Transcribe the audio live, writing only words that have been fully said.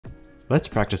Let's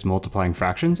practice multiplying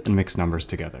fractions and mixed numbers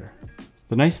together.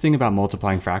 The nice thing about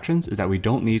multiplying fractions is that we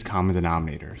don't need common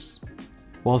denominators.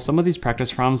 While some of these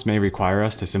practice problems may require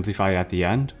us to simplify at the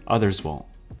end, others won't.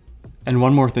 And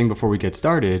one more thing before we get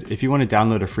started, if you want to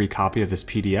download a free copy of this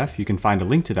PDF, you can find a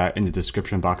link to that in the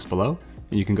description box below,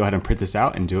 and you can go ahead and print this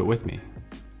out and do it with me.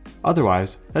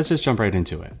 Otherwise, let's just jump right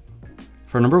into it.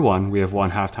 For number 1, we have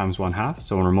 1/2 times 1/2,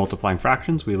 so when we're multiplying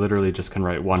fractions, we literally just can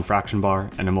write one fraction bar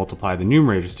and then multiply the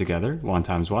numerators together, 1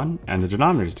 times 1, and the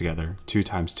denominators together, 2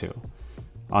 times 2.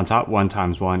 On top, 1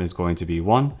 times 1 is going to be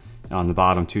 1, and on the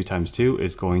bottom, 2 times 2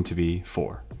 is going to be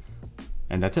 4.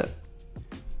 And that's it.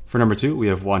 For number 2, we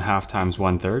have 1/2 times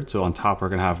 1/3, so on top we're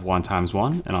going to have 1 times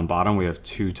 1, and on bottom we have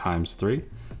 2 times 3.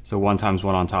 So 1 times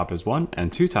 1 on top is 1,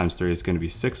 and 2 times 3 is going to be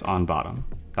 6 on bottom.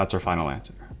 That's our final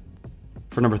answer.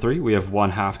 For number 3, we have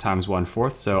 1/2 times 1/4,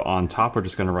 so on top we're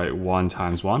just going to write 1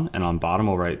 times 1, and on bottom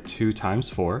we'll write 2 times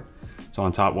 4. So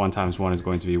on top 1 times 1 is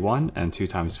going to be 1, and 2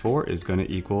 times 4 is going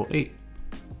to equal 8.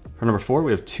 For number 4,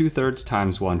 we have 2/3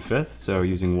 times 1/5, so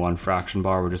using one fraction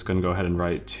bar, we're just going to go ahead and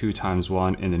write 2 times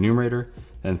 1 in the numerator,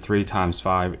 then 3 times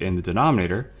 5 in the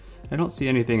denominator. I don't see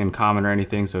anything in common or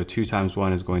anything, so 2 times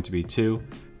 1 is going to be 2,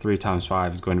 3 times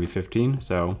 5 is going to be 15,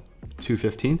 so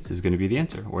 2/15 is going to be the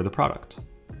answer, or the product.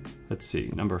 Let's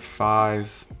see, number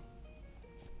 5.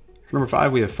 For number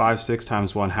 5, we have 5/6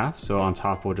 times 1/2, so on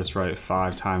top we'll just write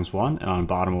 5 times 1, and on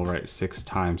bottom we'll write 6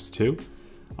 times 2.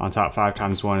 On top, 5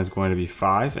 times 1 is going to be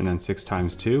 5, and then 6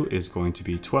 times 2 is going to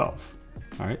be 12.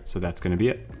 All right, so that's going to be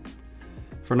it.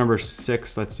 For number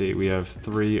 6, let's see, we have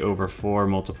 3/4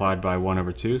 multiplied by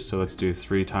 1/2, so let's do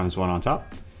 3 times 1 on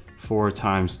top, 4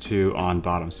 times 2 on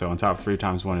bottom. So on top, 3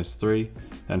 times 1 is 3,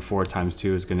 then 4 times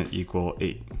 2 is going to equal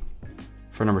 8.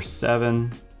 For number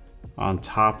 7, on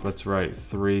top, let's write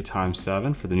 3 times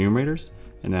 7 for the numerators,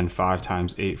 and then 5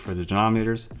 times 8 for the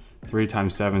denominators. 3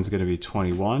 times 7 is going to be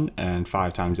 21, and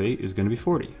 5 times 8 is going to be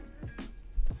 40.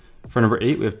 For number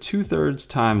 8, we have 2/3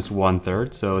 times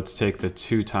 1/3, so let's take the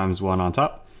 2 times 1 on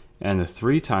top, and the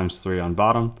 3 times 3 on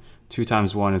bottom. 2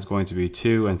 times 1 is going to be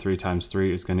 2, and 3 times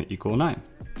 3 is going to equal 9.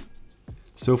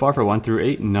 So far for 1 through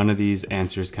 8, none of these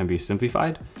answers can be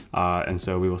simplified, and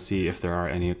so we will see if there are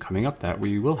any coming up that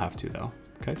we will have to though.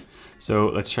 Okay, so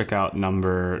let's check out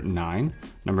number 9.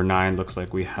 Number 9 looks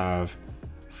like we have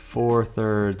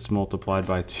 4/3 multiplied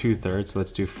by 2/3, so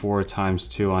let's do 4 times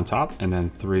 2 on top, and then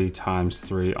 3 times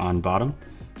 3 on bottom.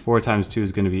 4 times 2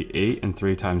 is going to be 8, and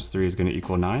 3 times 3 is going to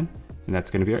equal 9, and that's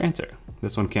going to be our answer.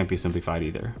 This one can't be simplified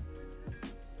either.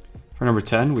 For number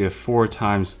 10, we have 4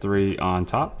 times 3 on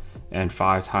top, and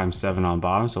 5 times 7 on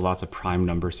bottom, so lots of prime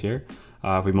numbers here.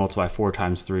 If we multiply 4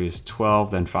 times 3 is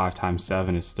 12, then 5 times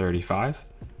 7 is 35.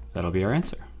 That'll be our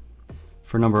answer.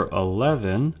 For number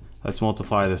 11, let's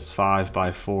multiply this 5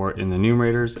 by 4 in the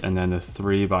numerators, and then the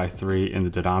 3 by 3 in the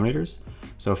denominators.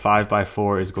 So 5 by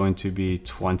 4 is going to be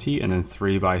 20, and then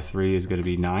 3 by 3 is going to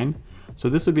be 9. So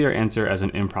this would be our answer as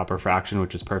an improper fraction,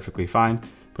 which is perfectly fine.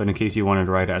 But in case you wanted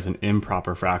to write it as an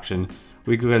improper fraction,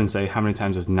 we could go ahead and say how many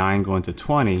times does 9 go into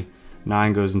 20?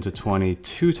 9 goes into 20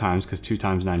 2 times, because 2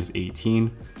 times 9 is 18,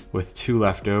 with 2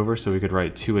 left over, so we could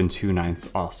write 2 and 2/9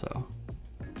 also.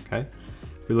 Okay.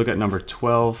 If we look at number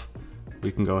 12,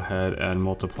 we can go ahead and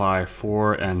multiply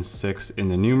 4 and 6 in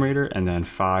the numerator, and then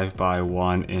 5 by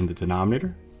 1 in the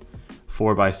denominator.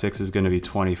 4 by 6 is going to be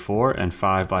 24, and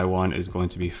 5 by 1 is going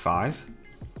to be 5.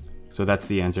 So that's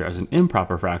the answer as an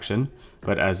improper fraction,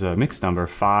 but as a mixed number,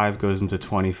 5 goes into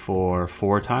 24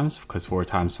 4 times, because 4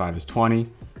 times 5 is 20,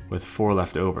 with 4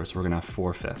 left over, so we're going to have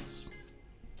 4/5.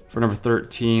 For number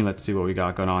 13, let's see what we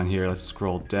got going on here. Let's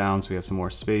scroll down so we have some more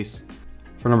space.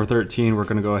 For number 13, we're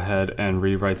going to go ahead and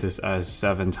rewrite this as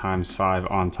 7 times 5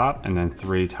 on top, and then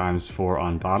 3 times 4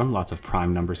 on bottom. Lots of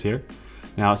prime numbers here.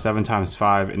 Now 7 times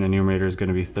 5 in the numerator is going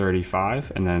to be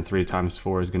 35, and then 3 times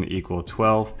 4 is going to equal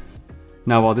 12.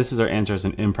 Now while this is our answer as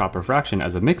an improper fraction,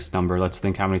 as a mixed number, let's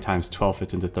think how many times 12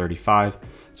 fits into 35.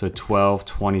 So 12,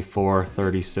 24,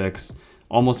 36,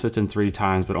 almost fits in 3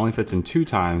 times, but only fits in 2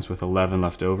 times with 11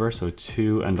 left over, so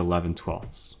 2 and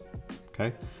 11/12.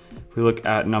 Okay. If we look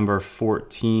at number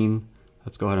 14,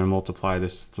 let's go ahead and multiply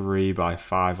this 3 by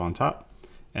 5 on top,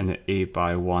 and the 8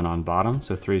 by 1 on bottom.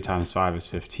 So 3 times 5 is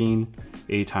 15,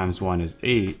 8 times 1 is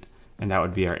 8, and that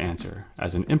would be our answer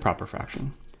as an improper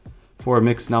fraction. For a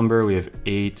mixed number, we have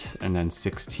 8 and then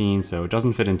 16, so it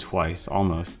doesn't fit in twice,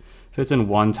 almost. Fits in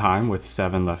 1 time with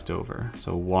 7 left over,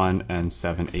 so 1 and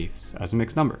 7/8 as a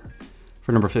mixed number.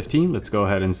 For number 15, let's go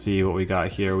ahead and see what we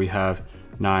got here. We have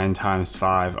 9 times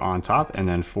 5 on top, and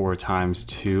then 4 times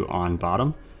 2 on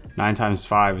bottom. 9 times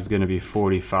 5 is going to be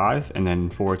 45, and then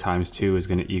 4 times 2 is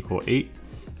going to equal 8.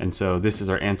 And so this is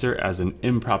our answer as an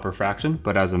improper fraction,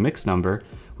 but as a mixed number,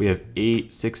 we have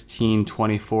 8, 16,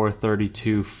 24,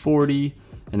 32, 40,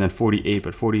 and then 48,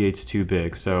 but 48 is too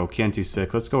big, so can't do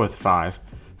 6. Let's go with 5.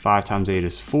 5 times 8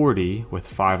 is 40 with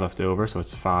 5 left over, so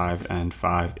it's 5 and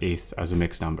 5/8 as a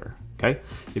mixed number, okay?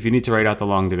 If you need to write out the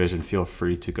long division, feel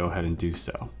free to go ahead and do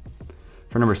so.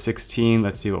 For number 16,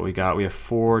 let's see what we got. We have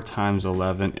 4 times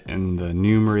 11 in the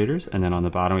numerators, and then on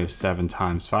the bottom we have 7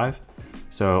 times 5.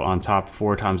 So on top,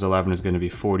 4 times 11 is going to be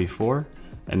 44,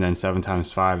 and then 7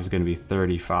 times 5 is going to be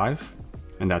 35,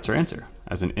 and that's our answer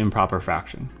as an improper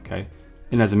fraction, okay?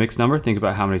 And as a mixed number, think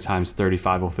about how many times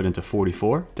 35 will fit into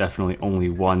 44. Definitely only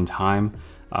one time.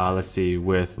 Let's see,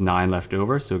 with 9 left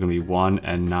over, so it's going to be 1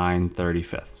 and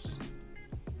 9/35.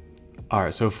 All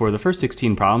right, so for the first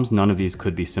 16 problems, none of these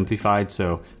could be simplified,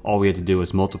 so all we had to do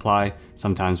was multiply.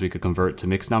 Sometimes we could convert to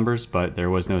mixed numbers, but there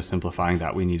was no simplifying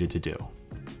that we needed to do.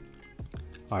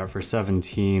 All right, for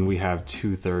 17, we have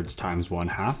 2/3 times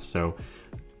 1/2, so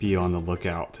be on the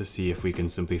lookout to see if we can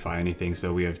simplify anything.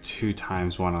 So we have 2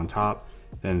 times 1 on top,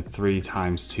 then 3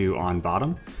 times 2 on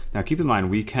bottom. Now keep in mind,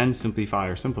 we can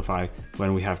simplify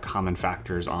when we have common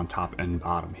factors on top and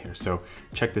bottom here. So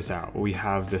check this out. We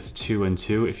have this 2 and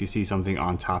 2. If you see something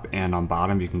on top and on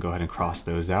bottom, you can go ahead and cross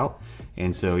those out.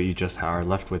 And so you just are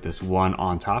left with this 1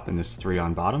 on top and this 3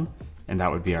 on bottom. And that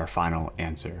would be our final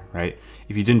answer, right?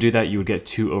 If you didn't do that, you would get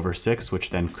 2/6, which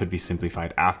then could be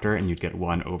simplified after, and you'd get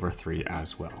 1/3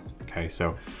 as well. Okay,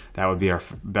 so that would be our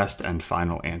best and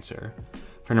final answer.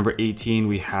 For number 18,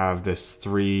 we have this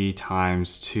 3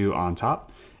 times 2 on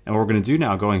top. And what we're going to do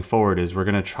now going forward is we're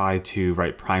going to try to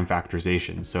write prime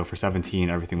factorization. So for 17,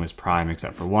 everything was prime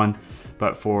except for 1.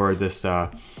 But for this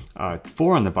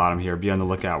 4 on the bottom here, be on the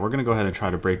lookout. We're going to go ahead and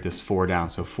try to break this 4 down.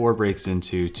 So 4 breaks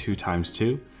into 2 times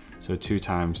 2. So 2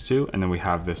 times 2, and then we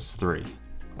have this 3,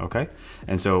 okay?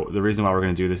 And so the reason why we're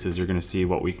gonna do this is you're gonna see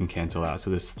what we can cancel out. So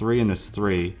this 3 and this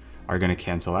 3 are gonna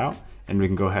cancel out, and we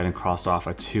can go ahead and cross off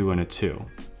a 2 and a 2.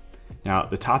 Now,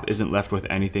 the top isn't left with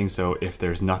anything, so if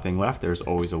there's nothing left, there's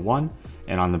always a 1,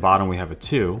 and on the bottom we have a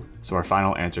 2, so our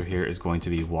final answer here is going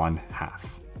to be 1/2,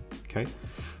 okay?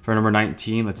 For number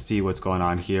 19, let's see what's going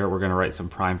on here. We're gonna write some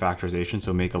prime factorization,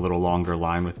 so make a little longer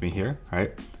line with me here,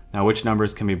 right? Now, which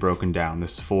numbers can be broken down?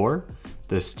 This 4,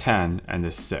 this 10, and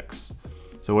this 6.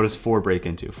 So what does 4 break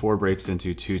into? 4 breaks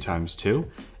into 2 times 2,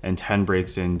 and 10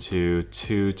 breaks into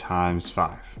 2 times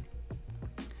 5.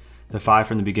 The 5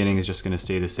 from the beginning is just going to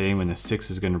stay the same, and the 6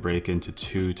 is going to break into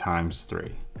 2 times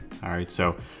 3. All right,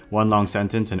 so one long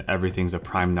sentence, and everything's a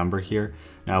prime number here.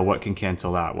 Now, what can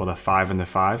cancel out? Well, the 5 and the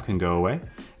 5 can go away,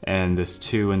 and this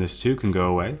 2 and this 2 can go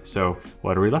away. So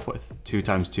what are we left with? 2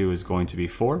 times 2 is going to be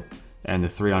 4. And the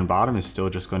 3 on bottom is still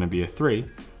just going to be a 3.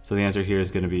 So the answer here is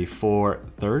going to be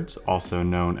 4/3, also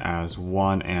known as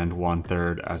 1 and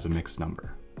 1/3 as a mixed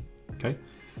number. Okay.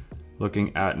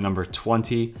 Looking at number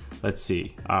 20, let's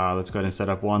see. Let's go ahead and set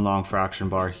up one long fraction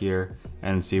bar here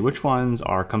and see which ones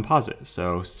are composite.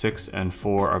 So 6 and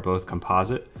 4 are both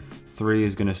composite. 3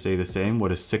 is going to stay the same. What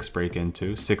does 6 break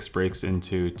into? 6 breaks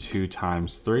into 2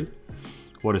 times 3.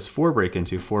 What does 4 break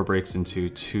into? 4 breaks into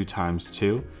 2 times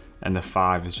 2. And the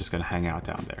 5 is just going to hang out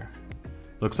down there.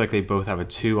 Looks like they both have a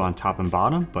 2 on top and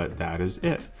bottom, but that is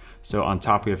it. So on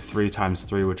top we have 3 times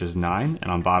 3, which is 9,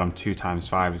 and on bottom 2 times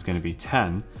 5 is going to be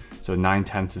 10. So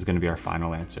 9/10 is going to be our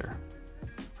final answer.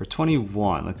 For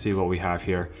 21, let's see what we have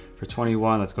here. For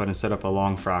 21, let's go ahead and set up a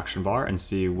long fraction bar and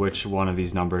see which one of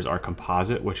these numbers are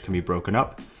composite, which can be broken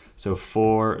up. So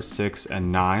 4, 6,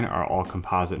 and 9 are all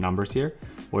composite numbers here.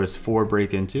 What does 4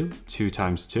 break into? 2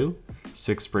 times 2.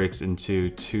 6 breaks into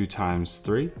 2 times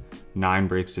 3, 9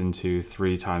 breaks into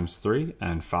 3 times 3,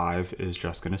 and 5 is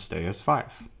just going to stay as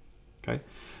 5. Okay,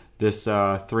 this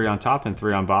 3 on top and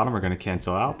 3 on bottom are going to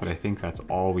cancel out, but I think that's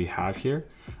all we have here.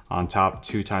 On top,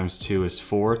 2 times 2 is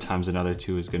 4, times another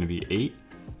 2 is going to be 8,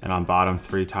 and on bottom,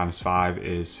 3 times 5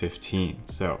 is 15.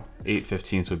 So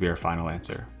 8/15 would be our final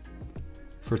answer.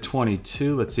 For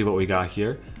 22, let's see what we got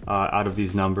here. Out of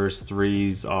these numbers,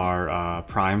 3s are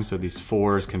prime, so these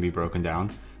 4s can be broken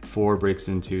down. 4 breaks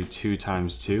into 2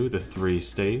 times 2, the 3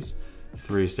 stays.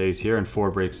 3 stays here, and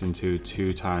 4 breaks into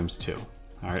 2 times 2.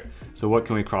 All right, so what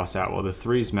can we cross out? Well, the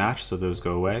 3s match, so those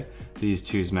go away. These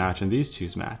 2s match, and these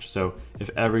 2s match. So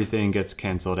if everything gets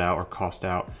canceled out or crossed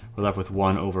out, we're left with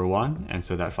 1/1, and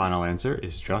so that final answer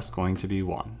is just going to be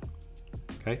 1.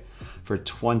 Okay, for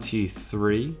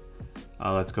 23,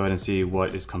 let's go ahead and see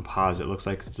what is composite. It looks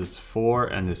like it's this 4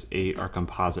 and this 8 are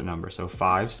composite numbers. So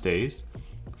 5 stays,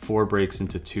 4 breaks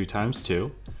into 2 times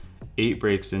 2, 8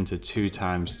 breaks into 2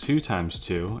 times 2 times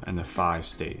 2, and the 5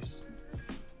 stays.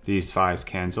 These 5s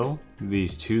cancel,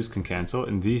 these 2s can cancel,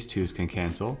 and these 2s can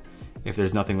cancel. If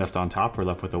there's nothing left on top, we're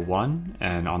left with a 1,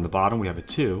 and on the bottom we have a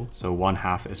 2, so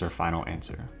 1/2 is our final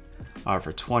answer. All right,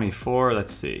 for 24,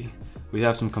 let's see. We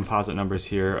have some composite numbers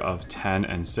here of 10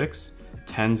 and 6.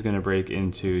 10 is going to break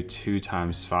into 2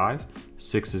 times 5.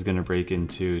 6 is going to break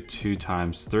into 2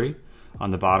 times 3. On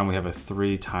the bottom, we have a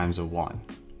 3 times a 1.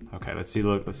 Okay, let's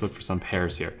look for some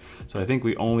pairs here. So I think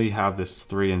we only have this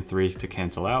 3 and 3 to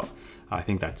cancel out. I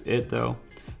think that's it though.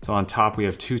 So on top, we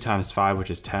have 2 times 5,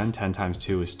 which is 10. 10 times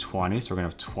 2 is 20. So we're going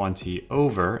to have 20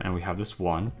 over, and we have this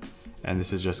 1. And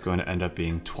this is just going to end up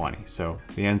being 20. So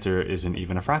the answer isn't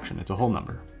even a fraction, it's a whole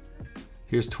number.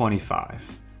 Here's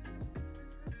 25.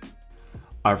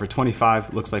 All right, for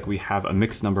 25, looks like we have a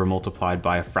mixed number multiplied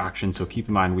by a fraction, so keep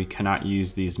in mind we cannot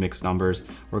use these mixed numbers.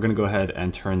 We're gonna go ahead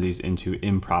and turn these into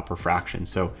improper fractions.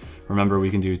 So remember,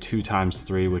 we can do 2 times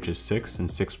 3, which is 6, and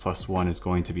 6 plus 1 is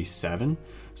going to be 7.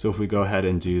 So if we go ahead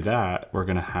and do that, we're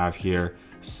gonna have here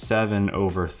 7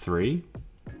 over 3.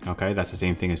 Okay, that's the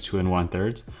same thing as 2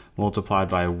 1/3, multiplied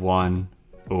by 1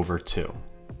 over 2.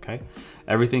 Okay,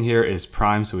 everything here is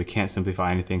prime, so we can't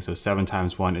simplify anything. So 7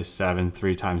 times 1 is 7,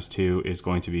 3 times 2 is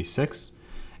going to be 6.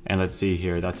 And let's see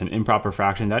here, that's an improper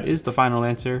fraction. That is the final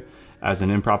answer. As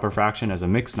an improper fraction, as a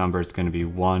mixed number, it's going to be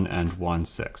 1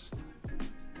 1/6.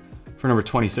 For number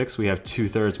 26, we have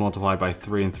 2/3 multiplied by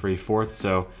 3 3/4.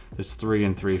 So this 3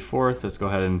 3/4, let's go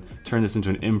ahead and turn this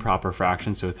into an improper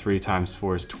fraction. So 3 times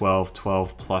 4 is 12.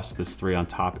 12 plus this 3 on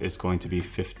top is going to be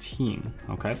 15.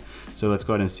 Okay, so let's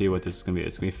go ahead and see what this is going to be.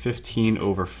 It's going to be 15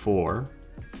 over 4.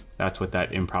 That's what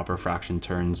that improper fraction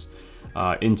turns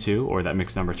into, or that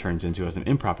mixed number turns into as an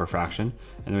improper fraction.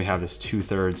 And then we have this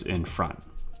 2/3 in front.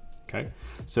 Okay,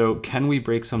 so can we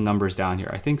break some numbers down here?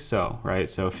 I think so, right?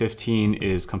 So 15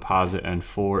 is composite and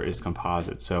 4 is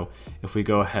composite. So if we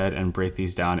go ahead and break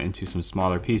these down into some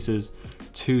smaller pieces,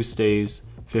 2 stays,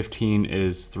 15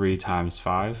 is 3 times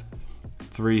 5,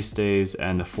 3 stays,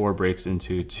 and the 4 breaks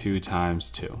into 2 times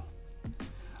 2.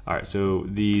 All right, so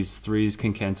these 3's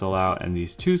can cancel out and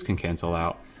these 2's can cancel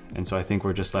out. And so I think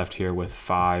we're just left here with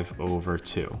 5 over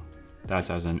 2. That's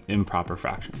as an improper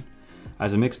fraction.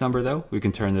 As a mixed number though, we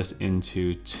can turn this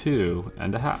into 2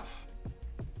 1/2.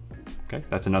 Okay,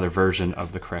 that's another version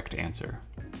of the correct answer.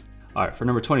 All right, for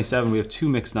number 27, we have 2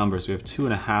 mixed numbers. We have 2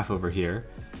 1/2 over here,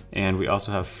 and we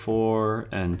also have 4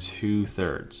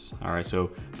 2/3. All right,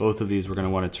 so both of these we're gonna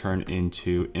wanna turn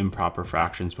into improper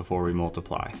fractions before we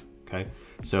multiply. Okay,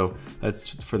 so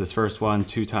for this first one,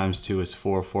 2 times 2 is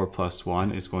 4, 4 plus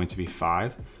 1 is going to be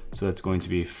 5. So that's going to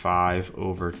be 5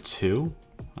 over 2,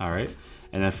 all right?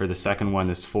 And then for the second one,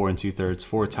 this 4 2/3,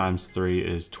 4 times 3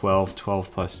 is 12,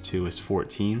 12 plus 2 is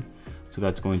 14. So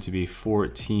that's going to be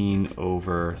 14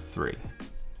 over 3,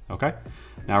 okay?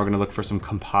 Now we're gonna look for some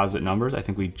composite numbers. I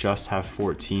think we just have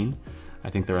 14. I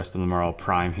think the rest of them are all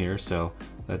prime here, so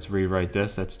let's rewrite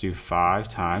this. Let's do 5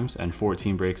 times, and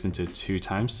 14 breaks into 2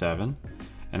 times 7.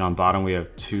 And on bottom, we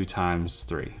have 2 times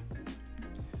 3.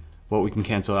 What we can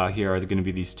cancel out here are gonna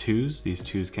be these 2's. These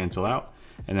 2's cancel out.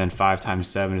 And then 5 times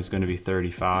 7 is going to be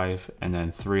 35, and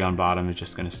then 3 on bottom is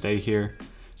just going to stay here.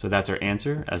 So that's our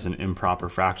answer as an improper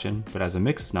fraction, but as a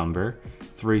mixed number,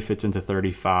 3 fits into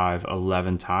 35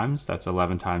 11 times. That's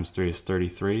 11 times 3 is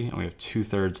 33, and we have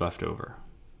 2/3 left over.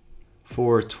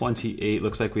 For 28,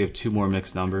 looks like we have 2 more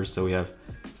mixed numbers. So we have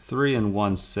 3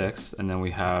 1/6, and then we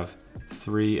have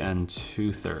 3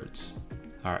 2/3.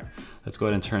 All right, let's go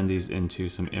ahead and turn these into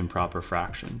some improper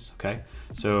fractions, okay?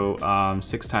 So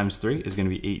 6 times 3 is gonna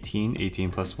be 18. 18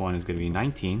 plus 1 is gonna be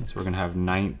 19. So we're gonna have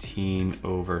 19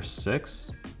 over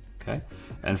 6, okay?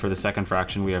 And for the second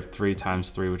fraction, we have 3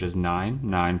 times 3, which is 9.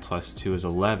 9 plus 2 is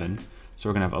 11. So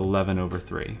we're gonna have 11 over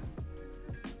 3.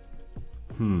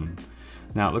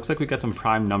 Now it looks like we got some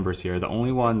prime numbers here. The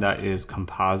only one that is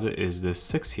composite is this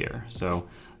 6 here. So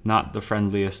not the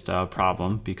friendliest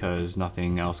problem because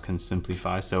nothing else can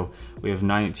simplify. So we have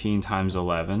 19 times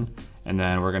 11, and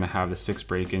then we're gonna have the 6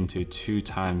 break into 2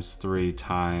 times 3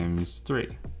 times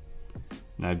 3.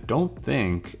 And I don't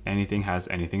think anything has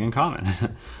anything in common.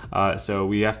 So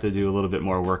we have to do a little bit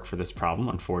more work for this problem,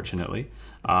 unfortunately,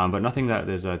 but nothing that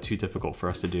is too difficult for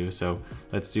us to do. So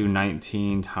let's do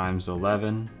 19 times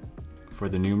 11 for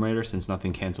the numerator, since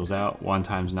nothing cancels out. 1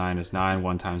 times 9 is 9,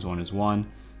 1 times 1 is 1.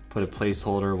 Put a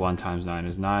placeholder, 1 times 9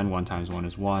 is 9, 1 times 1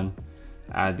 is 1.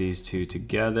 Add these two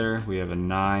together, we have a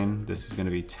 9. This is gonna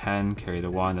be 10, carry the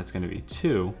 1, that's gonna be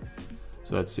 2.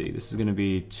 So let's see, this is gonna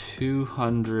be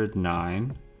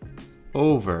 209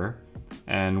 over,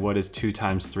 and what is 2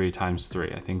 times 3 times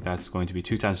 3? I think that's going to be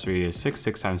 2 times 3 is 6,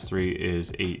 6 times 3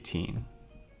 is 18.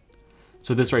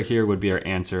 So this right here would be our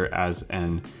answer as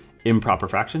an improper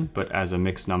fraction, but as a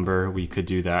mixed number, we could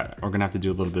do that. We're gonna have to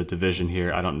do a little bit of division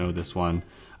here. I don't know this one.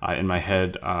 In my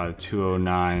head,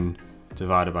 209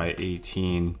 divided by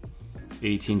 18.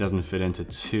 18 doesn't fit into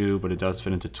 2, but it does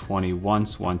fit into 20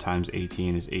 once. 1 times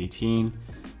 18 is 18.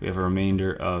 We have a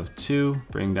remainder of 2,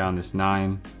 bring down this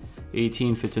 9.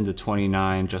 18 fits into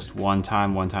 29 just one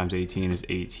time. 1 times 18 is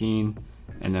 18.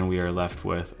 And then we are left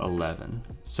with 11.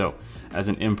 So as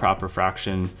an improper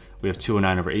fraction, we have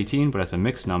 209 over 18, but as a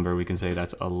mixed number, we can say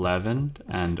that's 11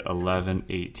 and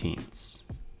 11/18.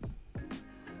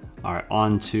 All right,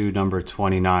 on to number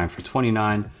 29. For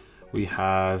 29, we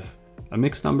have a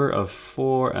mixed number of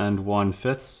 4 and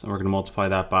 1/5, and we're gonna multiply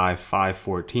that by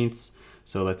 5/14.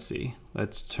 So let's see,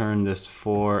 let's turn this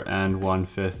 4 and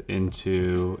 1/5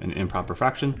 into an improper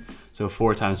fraction. So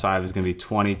 4 times 5 is gonna be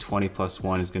 20, 20 plus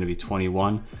 1 is gonna be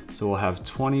 21. So we'll have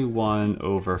 21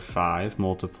 over 5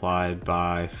 multiplied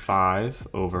by 5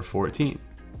 over 14.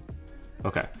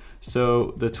 Okay,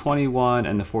 so the 21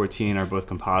 and the 14 are both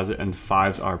composite and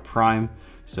 5s are prime.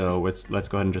 So let's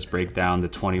go ahead and just break down the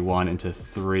 21 into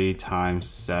 3 times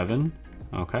 7.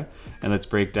 Okay, and let's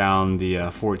break down the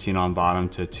 14 on bottom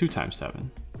to 2 times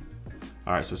 7.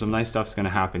 All right, so some nice stuff's gonna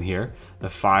happen here. The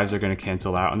 5s are gonna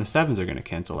cancel out and the 7s are gonna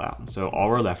cancel out. So all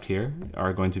we're left here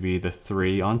are going to be the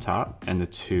 3 on top and the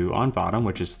 2 on bottom,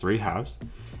 which is 3 halves.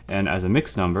 And as a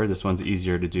mixed number, this one's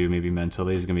easier to do maybe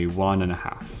mentally, is gonna be 1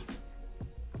 1/2.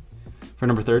 For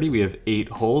number 30, we have 8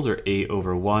 wholes, or 8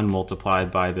 over 1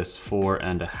 multiplied by this 4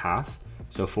 1/2.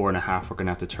 So 4 1/2 we're gonna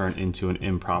have to turn into an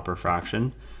improper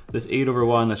fraction. This 8 over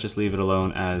 1, let's just leave it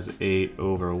alone as 8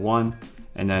 over 1.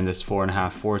 And then this 4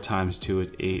 1/2, 4 times 2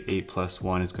 is 8, 8 plus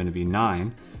 1 is gonna be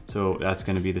 9. So that's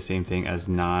gonna be the same thing as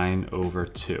 9 over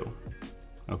 2.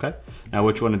 Okay, now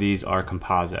which one of these are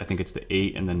composite? I think it's the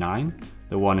 8 and the 9.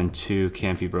 The 1 and 2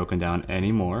 can't be broken down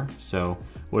anymore. So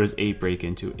what does 8 break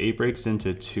into? 8 breaks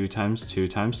into 2 times 2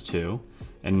 times 2,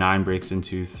 and 9 breaks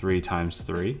into 3 times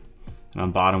 3. And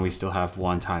on bottom, we still have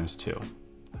 1 times 2.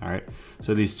 All right,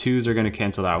 so these 2's are gonna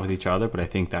cancel out with each other, but I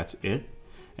think that's it.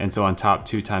 And so on top,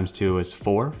 2 times 2 is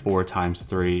 4. 4 times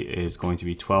 3 is going to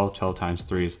be 12. 12 times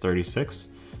 3 is 36.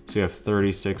 So we have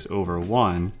 36 over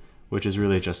 1, which is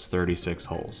really just 36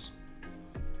 wholes.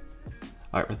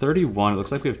 All right, for 31, it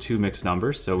looks like we have 2 mixed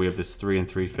numbers. So we have this 3 and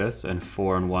 3/5 and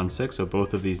 4 and 1/6. So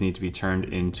both of these need to be turned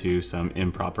into some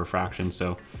improper fractions.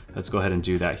 So let's go ahead and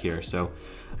do that here. So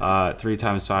 3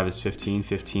 times 5 is 15.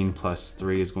 15 plus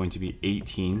 3 is going to be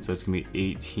 18. So it's gonna be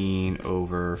 18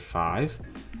 over 5.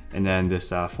 And then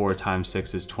this 4 times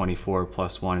 6 is 24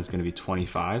 plus 1 is gonna be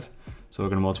 25. So we're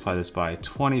gonna multiply this by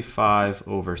 25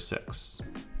 over 6.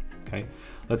 Okay,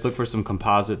 let's look for some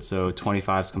composites. So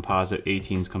 25 is composite,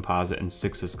 18 is composite, and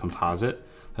 6 is composite.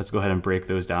 Let's go ahead and break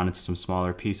those down into some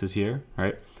smaller pieces here,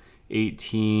 right?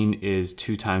 18 is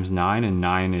 2 times 9, and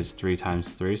 9 is 3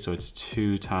 times 3, so it's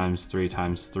 2 times 3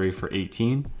 times 3 for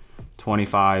 18.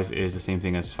 25 is the same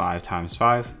thing as 5 times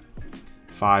 5.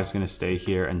 5 is going to stay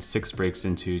here, and 6 breaks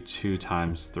into 2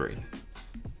 times 3.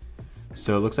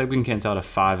 So it looks like we can cancel out a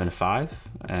 5 and a 5,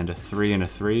 and a 3 and a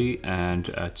 3, and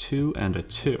a 2 and a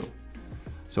 2.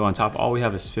 So on top, all we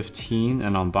have is 15,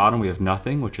 and on bottom we have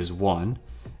nothing, which is 1.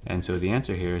 And so the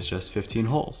answer here is just 15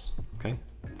 wholes, okay?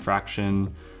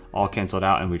 Fraction all canceled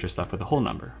out, and we just left with a whole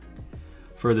number.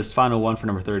 For this final one, for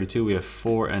number 32, we have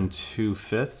 4 and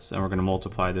 2/5, and we're gonna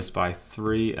multiply this by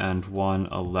 3 and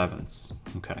 1/11.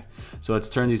 Okay, so let's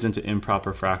turn these into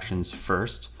improper fractions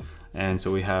first. And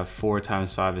so we have 4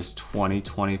 times 5 is 20,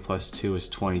 20 plus 2 is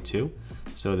 22.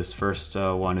 So this first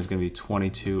one is gonna be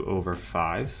 22 over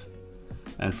 5.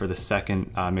 And for the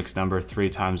second mixed number, 3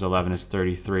 times 11 is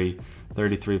 33.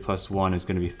 33 plus 1 is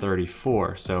gonna be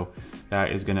 34. So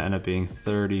that is gonna end up being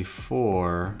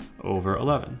 34 over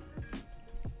 11.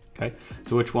 Okay,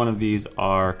 so which one of these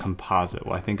are composite?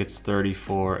 Well, I think it's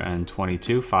 34 and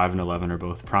 22. 5 and 11 are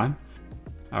both prime.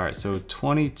 All right, so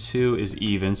 22 is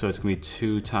even, so it's gonna be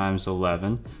 2 times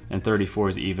 11, and 34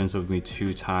 is even, so it's gonna be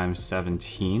 2 times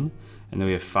 17, and then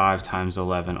we have 5 times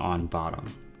 11 on bottom,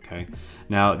 okay?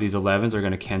 Now, these 11s are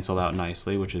gonna cancel out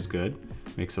nicely, which is good.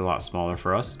 Makes it a lot smaller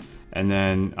for us. And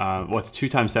then, what's 2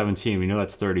 times 17? We know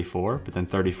that's 34, but then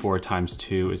 34 times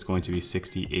 2 is going to be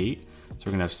 68. So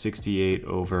we're gonna have 68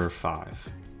 over 5.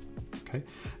 Okay,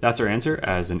 that's our answer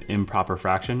as an improper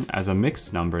fraction. As a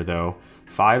mixed number though,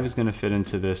 5 is gonna fit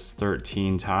into this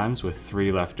 13 times with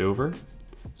 3 left over.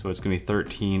 So it's gonna be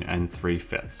 13 and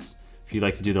 3/5. If you'd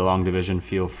like to do the long division,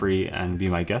 feel free and be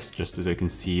my guest just so you can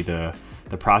see the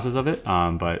process of it.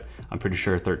 But I'm pretty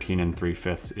sure 13 and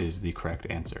 3/5 is the correct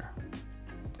answer.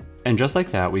 And just like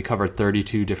that, we covered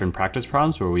 32 different practice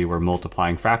problems where we were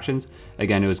multiplying fractions.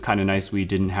 Again, it was kind of nice we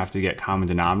didn't have to get common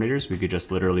denominators. We could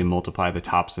just literally multiply the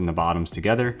tops and the bottoms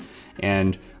together.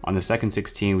 And on the second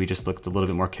 16, we just looked a little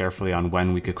bit more carefully on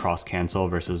when we could cross cancel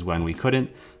versus when we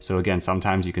couldn't. So again,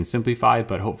 sometimes you can simplify,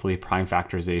 but hopefully prime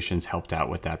factorizations helped out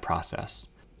with that process.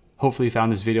 Hopefully you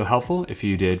found this video helpful. If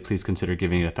you did, please consider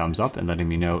giving it a thumbs up and letting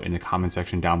me know in the comment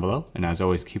section down below. And as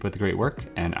always, keep up the great work,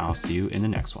 and I'll see you in the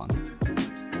next one.